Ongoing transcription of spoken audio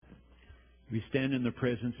We stand in the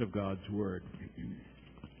presence of God's Word.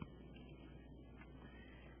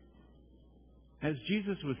 As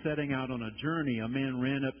Jesus was setting out on a journey, a man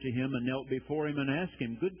ran up to him and knelt before him and asked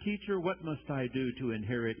him, "Good teacher, what must I do to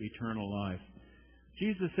inherit eternal life?"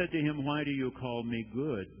 Jesus said to him, "Why do you call me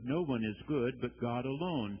good? No one is good but God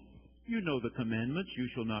alone. You know the commandments. You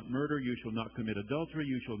shall not murder. You shall not commit adultery.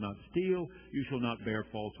 You shall not steal. You shall not bear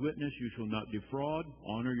false witness. You shall not defraud.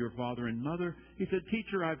 Honor your father and mother." He said,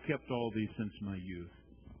 "Teacher, I've kept all these since my youth."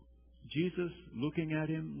 Jesus, looking at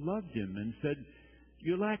him, loved him and said,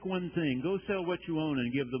 "You lack one thing. Go sell what you own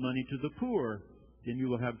and give the money to the poor. Then you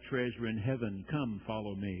will have treasure in heaven. Come,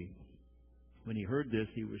 follow me." When he heard this,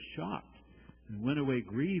 he was shocked and went away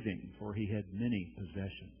grieving, for he had many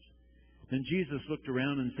possessions. Then Jesus looked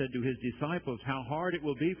around and said to his disciples, "How hard it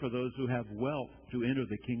will be for those who have wealth to enter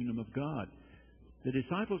the kingdom of God." The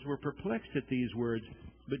disciples were perplexed at these words,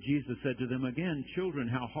 but Jesus said to them again, "Children,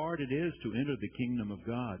 how hard it is to enter the kingdom of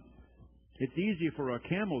God. It's easier for a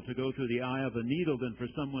camel to go through the eye of a needle than for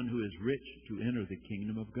someone who is rich to enter the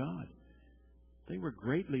kingdom of God." They were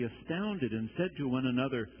greatly astounded and said to one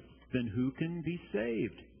another, "Then who can be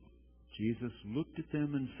saved?" Jesus looked at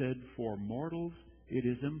them and said, "For mortals it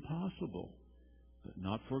is impossible, but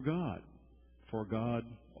not for God. For God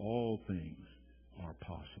all things are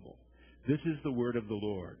possible." This is the word of the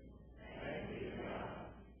Lord.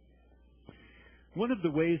 One of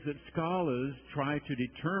the ways that scholars try to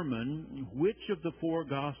determine which of the four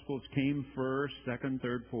Gospels came first, second,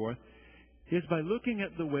 third, fourth, is by looking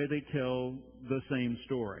at the way they tell the same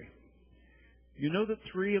story. You know that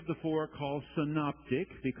three of the four are called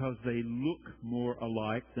synoptic because they look more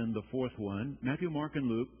alike than the fourth one. Matthew, Mark, and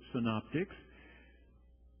Luke, synoptics.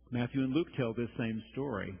 Matthew and Luke tell this same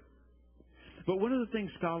story. But one of the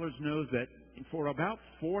things scholars know is that for about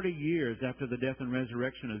 40 years after the death and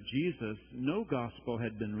resurrection of Jesus, no gospel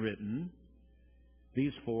had been written.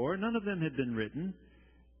 These four, none of them had been written.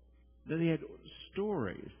 They had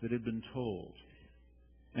stories that had been told.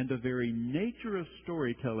 And the very nature of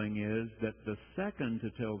storytelling is that the second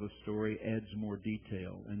to tell the story adds more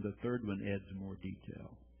detail, and the third one adds more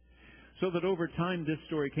detail. So that over time this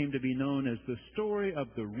story came to be known as the story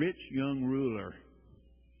of the rich young ruler.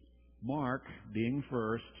 Mark, being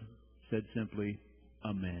first, said simply,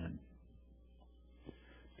 "A man."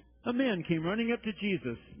 A man came running up to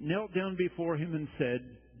Jesus, knelt down before him and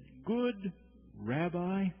said, "Good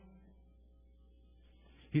Rabbi."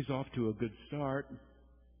 He's off to a good start.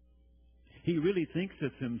 He really thinks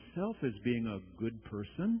of himself as being a good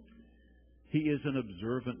person. He is an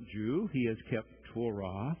observant Jew. He has kept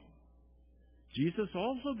Torah. Jesus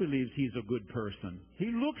also believes he's a good person. He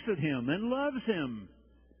looks at him and loves him.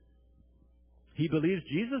 He believes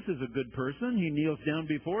Jesus is a good person. He kneels down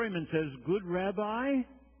before him and says, "Good Rabbi."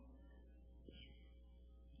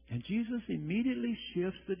 And Jesus immediately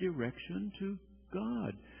shifts the direction to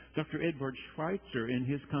God. Dr. Edward Schweitzer, in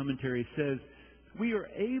his commentary, says, "We are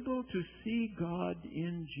able to see God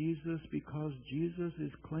in Jesus because Jesus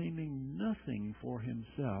is claiming nothing for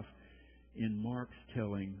himself in Mark's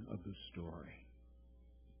telling of the story."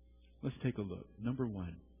 Let's take a look. Number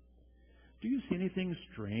one. Do you see anything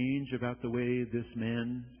strange about the way this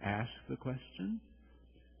man asked the question?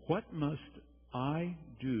 What must I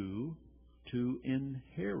do to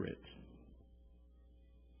inherit?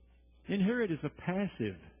 Inherit is a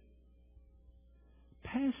passive.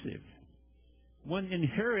 Passive. One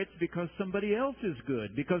inherits because somebody else is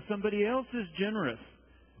good, because somebody else is generous,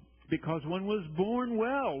 because one was born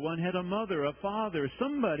well, one had a mother, a father,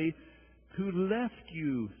 somebody who left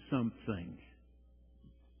you something.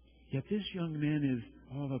 Yet this young man is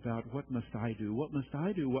all about, what must I do? What must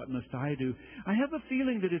I do? What must I do? I have a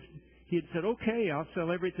feeling that if he had said, "Okay, I'll sell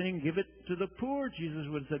everything, give it to the poor," Jesus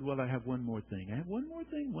would have said, "Well, I have one more thing. I have one more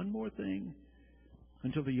thing, one more thing."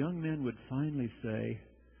 Until the young man would finally say,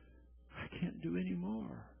 "I can't do any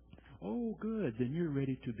more." "Oh, good, then you're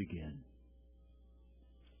ready to begin."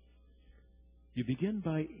 You begin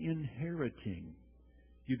by inheriting.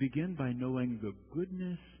 You begin by knowing the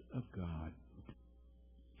goodness of God.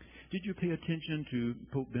 Did you pay attention to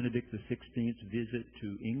Pope Benedict XVI's visit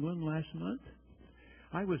to England last month?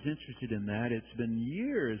 I was interested in that. It's been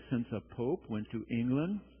years since a pope went to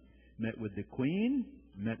England, met with the Queen,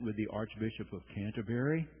 met with the Archbishop of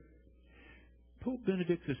Canterbury. Pope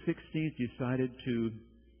Benedict XVI decided to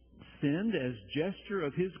send, as gesture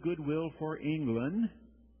of his goodwill for England,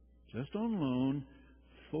 just on loan,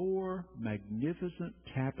 4 magnificent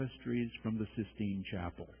tapestries from the Sistine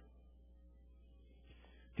Chapel.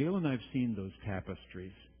 Gail and I have seen those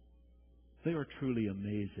tapestries. They are truly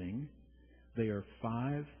amazing. They are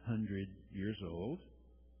 500 years old.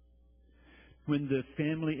 When the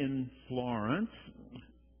family in Florence,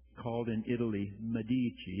 called in Italy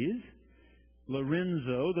Medicis,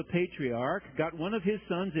 Lorenzo, the patriarch, got one of his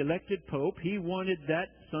sons elected pope, he wanted that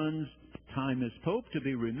son's time as pope to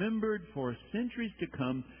be remembered for centuries to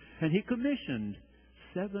come, and he commissioned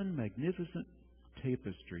 7 magnificent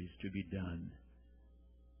tapestries to be done.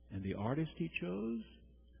 And the artist he chose?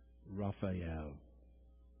 Raphael.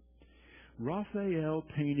 Raphael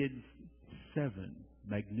painted 7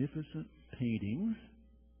 magnificent paintings,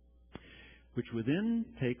 which were then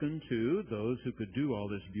taken to those who could do all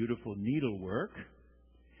this beautiful needlework.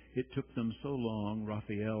 It took them so long,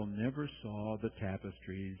 Raphael never saw the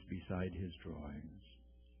tapestries beside his drawings.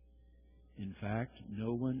 In fact,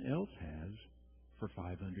 no one else has for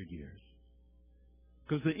 500 years.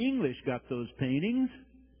 Because the English got those paintings,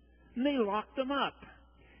 and they locked them up.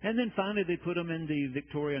 And then finally they put them in the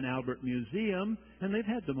Victoria and Albert Museum, and they've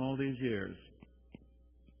had them all these years.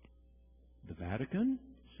 The Vatican,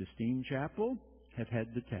 Sistine Chapel, have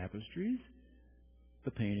had the tapestries,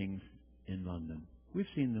 the paintings in London. We've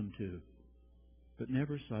seen them too, but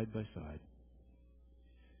never side by side.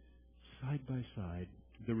 Side by side.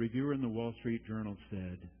 The reviewer in the Wall Street Journal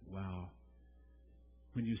said, wow,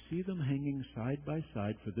 when you see them hanging side by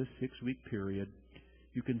side for this 6-week period,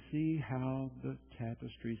 you can see how the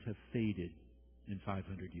tapestries have faded in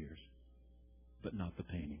 500 years, but not the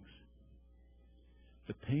paintings.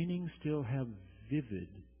 The paintings still have vivid,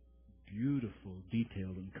 beautiful detail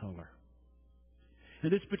and color.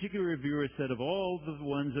 And this particular reviewer said of all the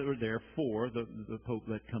ones that were there, 4, the Pope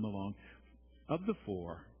let come along, of the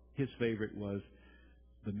 4, his favorite was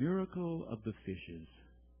the miracle of the fishes.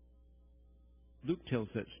 Luke tells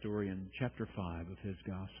that story in chapter 5 of his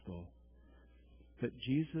gospel, that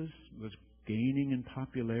Jesus was gaining in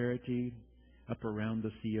popularity up around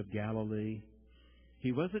the Sea of Galilee.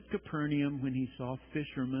 He was at Capernaum when he saw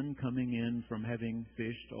fishermen coming in from having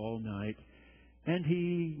fished all night, and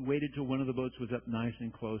he waited till one of the boats was up nice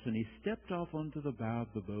and close, and he stepped off onto the bow of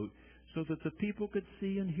the boat so that the people could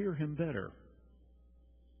see and hear him better.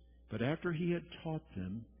 But after he had taught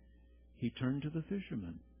them, he turned to the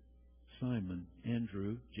fishermen, Simon,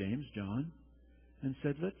 Andrew, James, John, and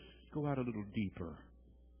said, let's go out a little deeper.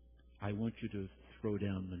 I want you to throw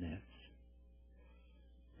down the nets.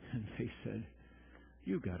 And they said,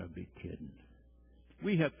 you gotta be kidding.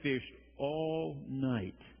 We have fished all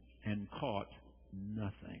night and caught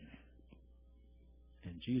nothing.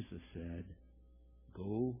 And Jesus said,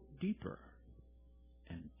 go deeper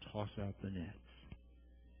and toss out the nets.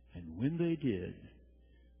 And when they did,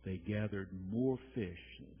 they gathered more fish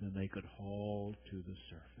than they could haul to the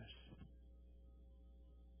surface.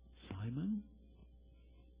 Simon,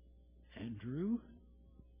 Andrew,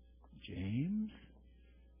 James,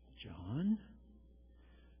 John,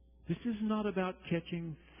 this is not about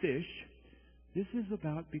catching fish. This is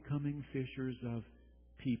about becoming fishers of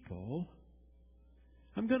people.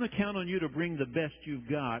 I'm going to count on you to bring the best you've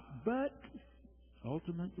got, but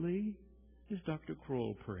ultimately, as Dr.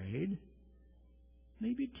 Kroll prayed,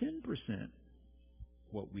 maybe 10%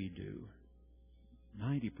 what we do,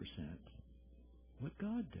 90% what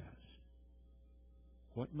God does.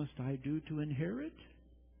 What must I do to inherit?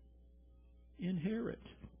 Inherit.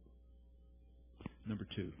 Number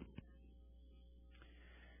 2.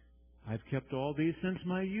 I've kept all these since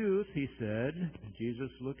my youth, he said. Jesus,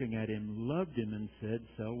 looking at him, loved him and said,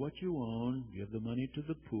 sell what you own, give the money to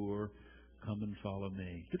the poor, come and follow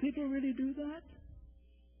me. Do people really do that?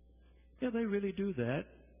 Yeah, they really do that.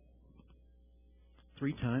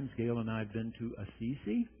 3 times Gail and I have been to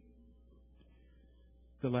Assisi.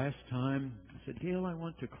 The last time, I said, Gail, I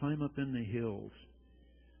want to climb up in the hills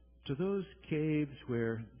to those caves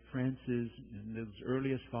where Francis and those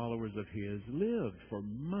earliest followers of his lived for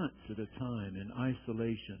months at a time in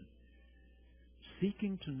isolation,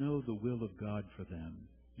 seeking to know the will of God for them.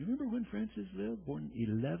 You remember when Francis lived? Born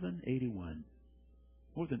in 1181,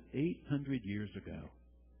 more than 800 years ago.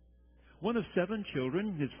 One of 7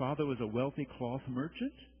 children. His father was a wealthy cloth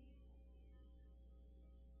merchant.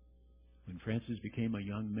 When Francis became a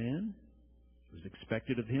young man, it was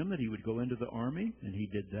expected of him that he would go into the army, and he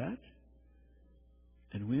did that.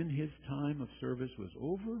 And when his time of service was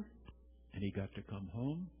over and he got to come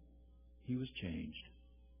home, he was changed.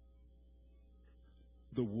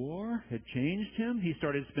 The war had changed him. He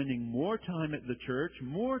started spending more time at the church,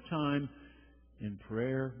 more time in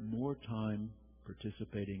prayer, more time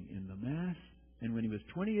participating in the Mass. And when he was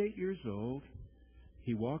 28 years old,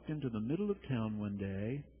 he walked into the middle of town one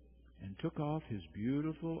day and took off his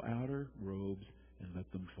beautiful outer robes and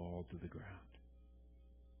let them fall to the ground.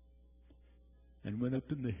 And went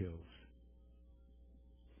up in the hills.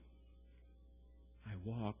 I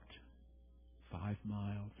walked 5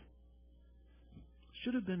 miles.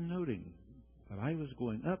 Should have been noting that I was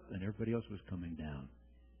going up and everybody else was coming down.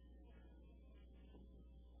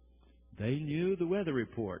 They knew the weather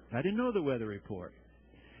report. I didn't know the weather report.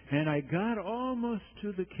 And I got almost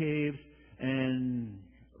to the caves, and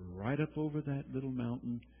right up over that little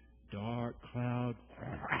mountain, dark cloud,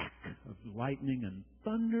 crack of lightning and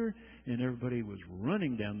thunder, and everybody was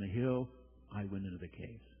running down the hill. I went into the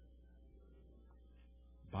caves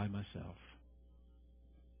by myself.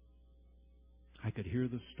 I could hear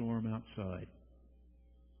the storm outside.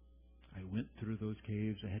 I went through those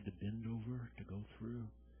caves. I had to bend over to go through.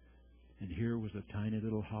 And here was a tiny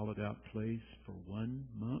little hollowed out place for one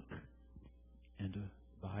monk and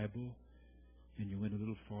a Bible. And you went a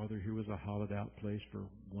little farther. Here was a hollowed out place for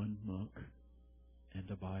one monk and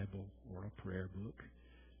a Bible or a prayer book.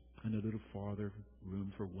 And a little farther,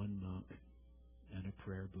 room for one monk and a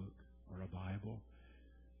prayer book or a Bible.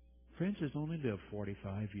 Francis only lived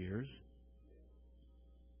 45 years.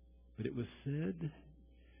 But it was said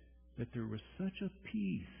that there was such a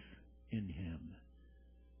peace in him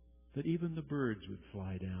that even the birds would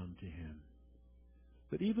fly down to him.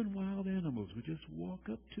 That even wild animals would just walk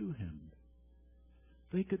up to him.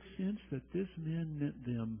 They could sense that this man meant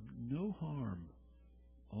them no harm,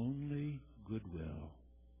 only goodwill.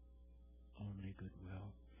 Only goodwill.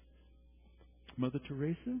 Mother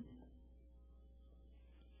Teresa?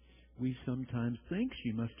 We sometimes think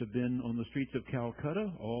she must have been on the streets of Calcutta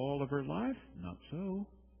all of her life. Not so.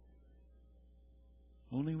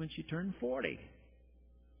 Only when she turned 40.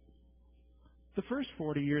 The first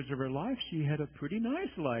 40 years of her life, she had a pretty nice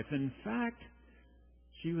life. In fact,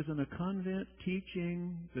 she was in a convent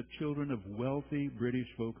teaching the children of wealthy British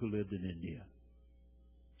folk who lived in India.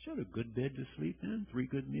 She had a good bed to sleep in, 3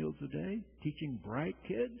 good meals a day, teaching bright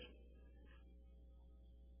kids.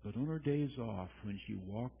 But on her days off, when she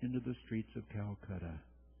walked into the streets of Calcutta,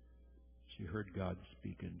 she heard God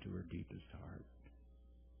speak into her deepest heart.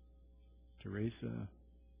 Teresa,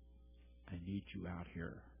 I need you out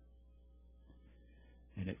here.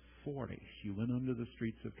 And at 40, she went under the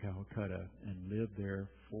streets of Calcutta and lived there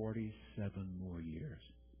 47 more years.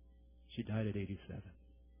 She died at 87.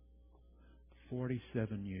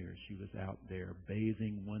 47 years she was out there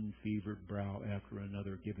bathing one fevered brow after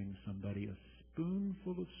another, giving somebody a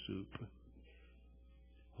spoonful of soup,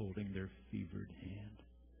 holding their fevered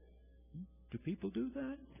hand. Do people do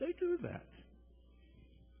that? They do that.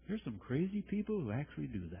 There's some crazy people who actually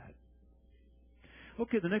do that.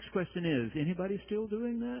 Okay, the next question is, anybody still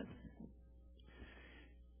doing that?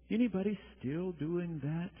 Anybody still doing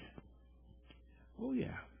that? Oh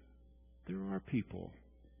yeah, there are people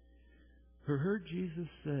who heard Jesus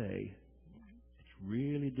say it's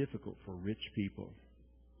really difficult for rich people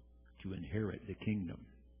to inherit the kingdom.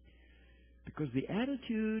 Because the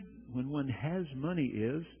attitude when one has money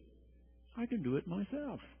is, I can do it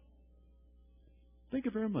myself. Thank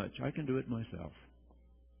you very much. I can do it myself.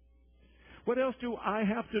 What else do I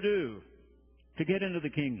have to do to get into the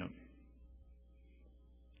kingdom?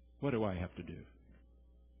 What do I have to do?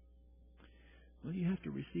 Well, you have to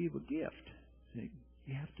receive a gift. See?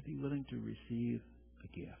 You have to be willing to receive a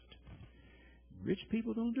gift. Rich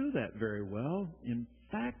people don't do that very well. In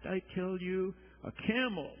fact, I tell you, a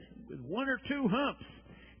camel with 1 or 2 humps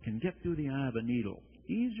can get through the eye of a needle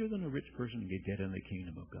easier than a rich person can get in the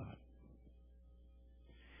kingdom of God.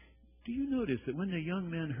 Do you notice that when the young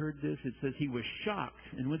man heard this, it says he was shocked.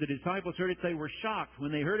 And when the disciples heard it, they were shocked.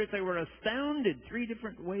 When they heard it, they were astounded. 3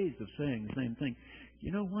 different ways of saying the same thing.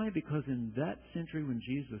 You know why? Because in that century when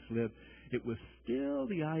Jesus lived, it was still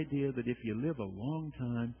the idea that if you live a long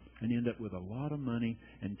time and end up with a lot of money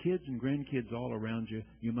and kids and grandkids all around you,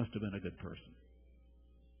 you must have been a good person.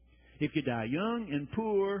 If you die young and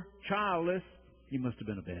poor, childless, you must have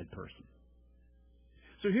been a bad person.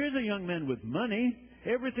 So here's a young man with money,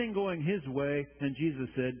 everything going his way, and Jesus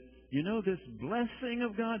said, you know this blessing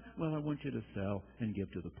of God? Well, I want you to sell and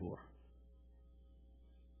give to the poor.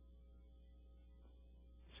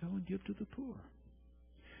 Sell and give to the poor.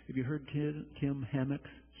 Have you heard Tim Hammock's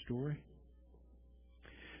story?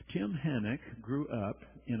 Tim Hammock grew up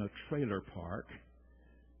in a trailer park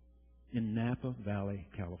in Napa Valley,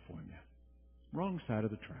 California. Wrong side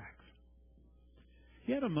of the tracks.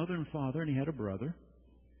 He had a mother and father, and he had a brother.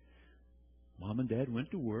 Mom and Dad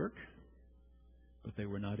went to work, but they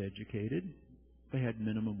were not educated. They had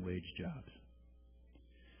minimum wage jobs.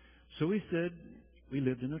 So he said, we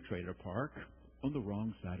lived in a trailer park on the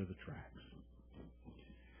wrong side of the tracks.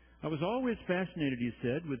 I was always fascinated, he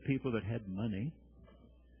said, with people that had money,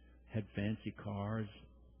 had fancy cars,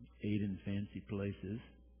 ate in fancy places.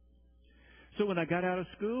 So when I got out of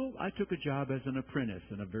school, I took a job as an apprentice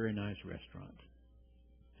in a very nice restaurant.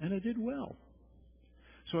 And I did well.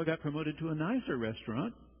 So I got promoted to a nicer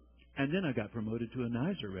restaurant, and then I got promoted to a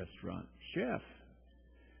nicer restaurant, chef,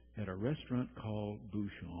 at a restaurant called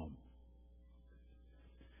Bouchon.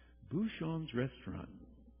 Bouchon's restaurant.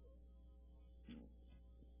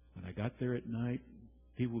 When I got there at night,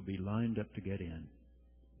 people would be lined up to get in.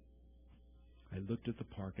 I looked at the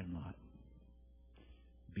parking lot.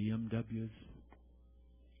 BMWs,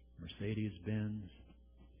 Mercedes-Benz,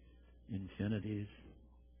 Infinitis,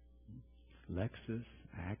 Lexus,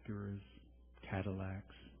 Acuras,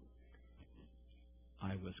 Cadillacs.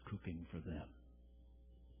 I was cooking for them.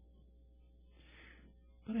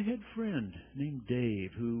 But I had a friend named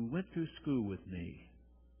Dave who went through school with me.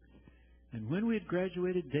 And when we had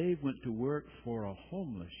graduated, Dave went to work for a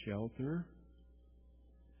homeless shelter.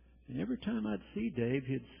 And every time I'd see Dave,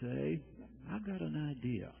 he'd say, I've got an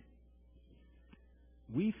idea.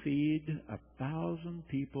 We feed 1,000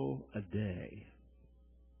 people a day.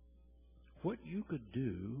 What you could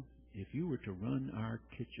do if you were to run our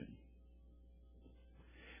kitchen.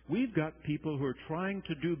 We've got people who are trying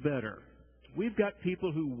to do better. We've got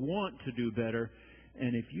people who want to do better.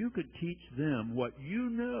 And if you could teach them what you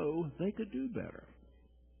know, they could do better.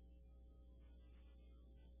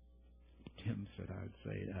 Tim said, I'd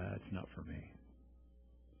say, it's not for me.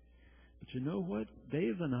 But you know what?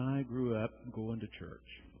 Dave and I grew up going to church.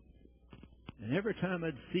 And every time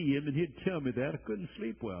I'd see him and he'd tell me that, I couldn't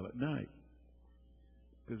sleep well at night.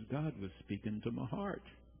 Because God was speaking to my heart.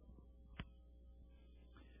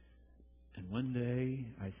 And one day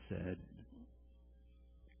I said,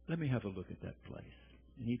 let me have a look at that place.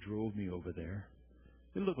 And he drove me over there.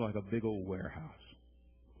 It looked like a big old warehouse.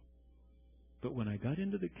 But when I got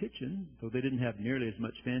into the kitchen, though they didn't have nearly as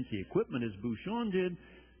much fancy equipment as Bouchon did,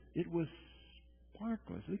 it was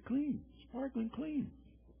sparkling clean.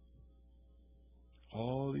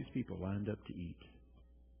 All these people lined up to eat.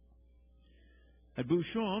 At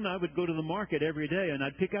Bouchon, I would go to the market every day and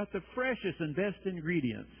I'd pick out the freshest and best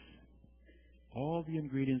ingredients. All the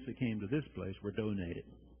ingredients that came to this place were donated.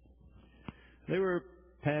 They were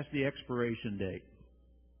past the expiration date.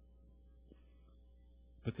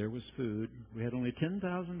 But there was food. We had only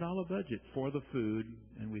 $10,000 budget for the food,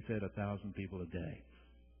 and we fed 1,000 people a day.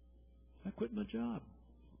 I quit my job.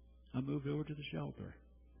 I moved over to the shelter.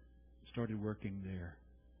 Started working there.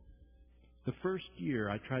 The first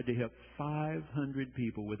year, I tried to help 500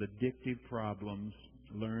 people with addictive problems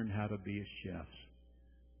learn how to be a chef.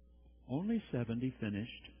 Only 70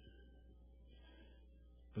 finished.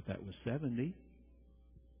 But that was 70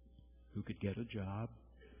 who could get a job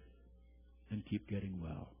and keep getting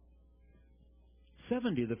well.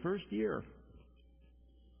 70 the first year.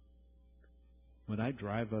 When I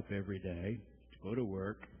drive up every day to go to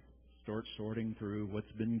work, start sorting through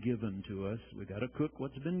what's been given to us, we got to cook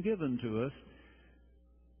what's been given to us,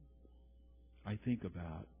 I think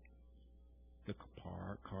about the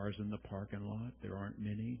cars in the parking lot. There aren't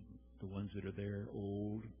many. The ones that are there,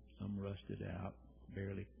 old, some rusted out,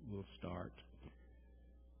 barely will start.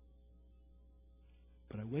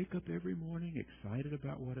 But I wake up every morning excited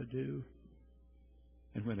about what I do.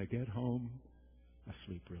 And when I get home, I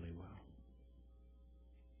sleep really well.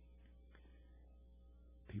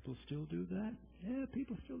 People still do that? Yeah,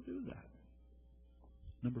 people still do that.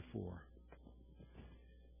 Number 4.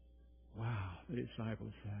 Wow, the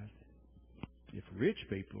disciples said, if rich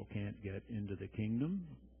people can't get into the kingdom,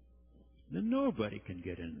 then nobody can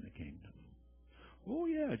get into the kingdom. Oh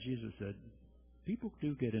yeah, Jesus said, people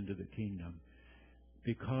do get into the kingdom.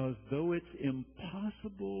 Because though it's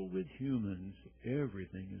impossible with humans,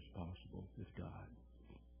 everything is possible with God.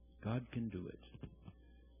 God can do it.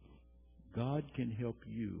 God can help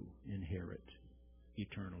you inherit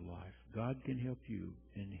eternal life. God can help you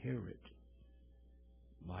inherit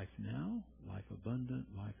life now, life abundant,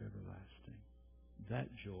 life everlasting. That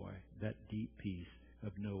joy, that deep peace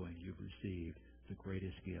of knowing you've received the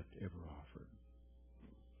greatest gift ever offered.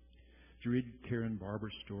 Did you read Karen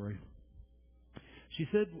Barber's story? She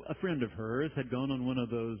said a friend of hers had gone on one of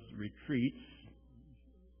those retreats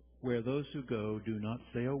where those who go do not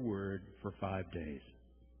say a word for 5 days.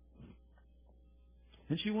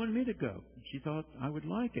 And she wanted me to go. She thought I would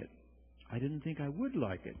like it. I didn't think I would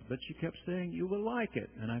like it, but she kept saying, you will like it.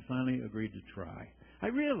 And I finally agreed to try. I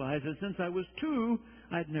realized that since I was 2,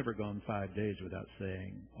 I'd never gone 5 days without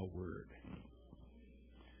saying a word.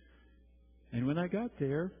 And when I got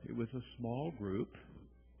there, it was a small group,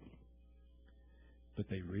 but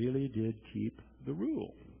they really did keep the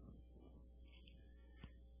rule.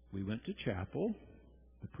 We went to chapel.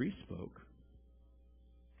 The priest spoke.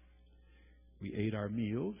 We ate our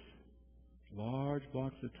meals, large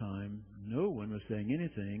blocks of time. No one was saying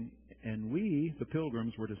anything, and we, the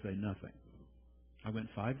pilgrims, were to say nothing. I went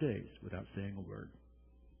 5 days without saying a word.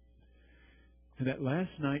 And that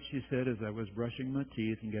last night, she said, as I was brushing my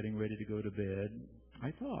teeth and getting ready to go to bed,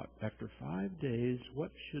 I thought, after 5 days,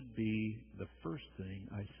 what should be the first thing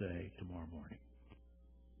I say tomorrow morning?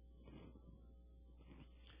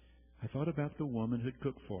 I thought about the woman who'd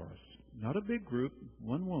cooked for us. Not a big group,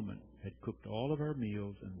 one woman had cooked all of our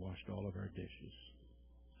meals and washed all of our dishes.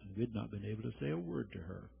 And we'd not been able to say a word to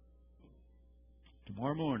her.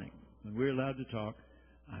 Tomorrow morning, when we're allowed to talk,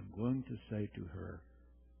 I'm going to say to her,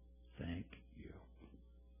 thank you.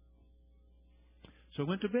 So I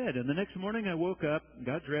went to bed, and the next morning I woke up,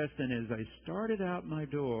 got dressed, and as I started out my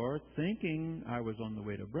door, thinking I was on the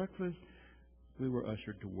way to breakfast, we were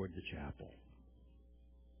ushered toward the chapel.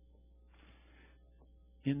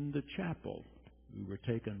 In the chapel, we were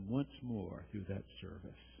taken once more through that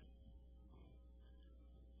service.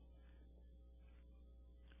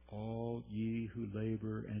 All ye who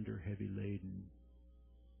labor and are heavy laden,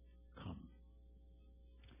 come.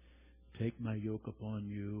 Take my yoke upon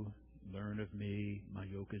you, learn of me, my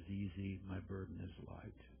yoke is easy, my burden is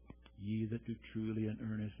light. Ye that do truly and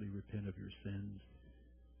earnestly repent of your sins,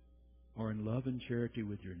 are in love and charity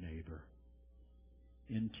with your neighbor.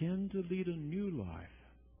 Intend to lead a new life,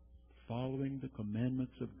 following the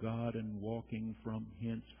commandments of God and walking from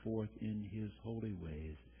henceforth in His holy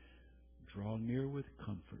ways. Draw near with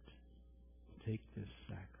comfort. Take this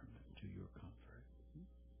sacrament to your comfort.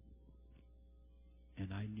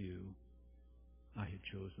 And I knew I had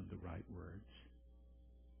chosen the right words.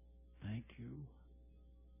 Thank you.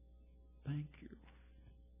 Thank you.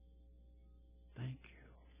 Thank you.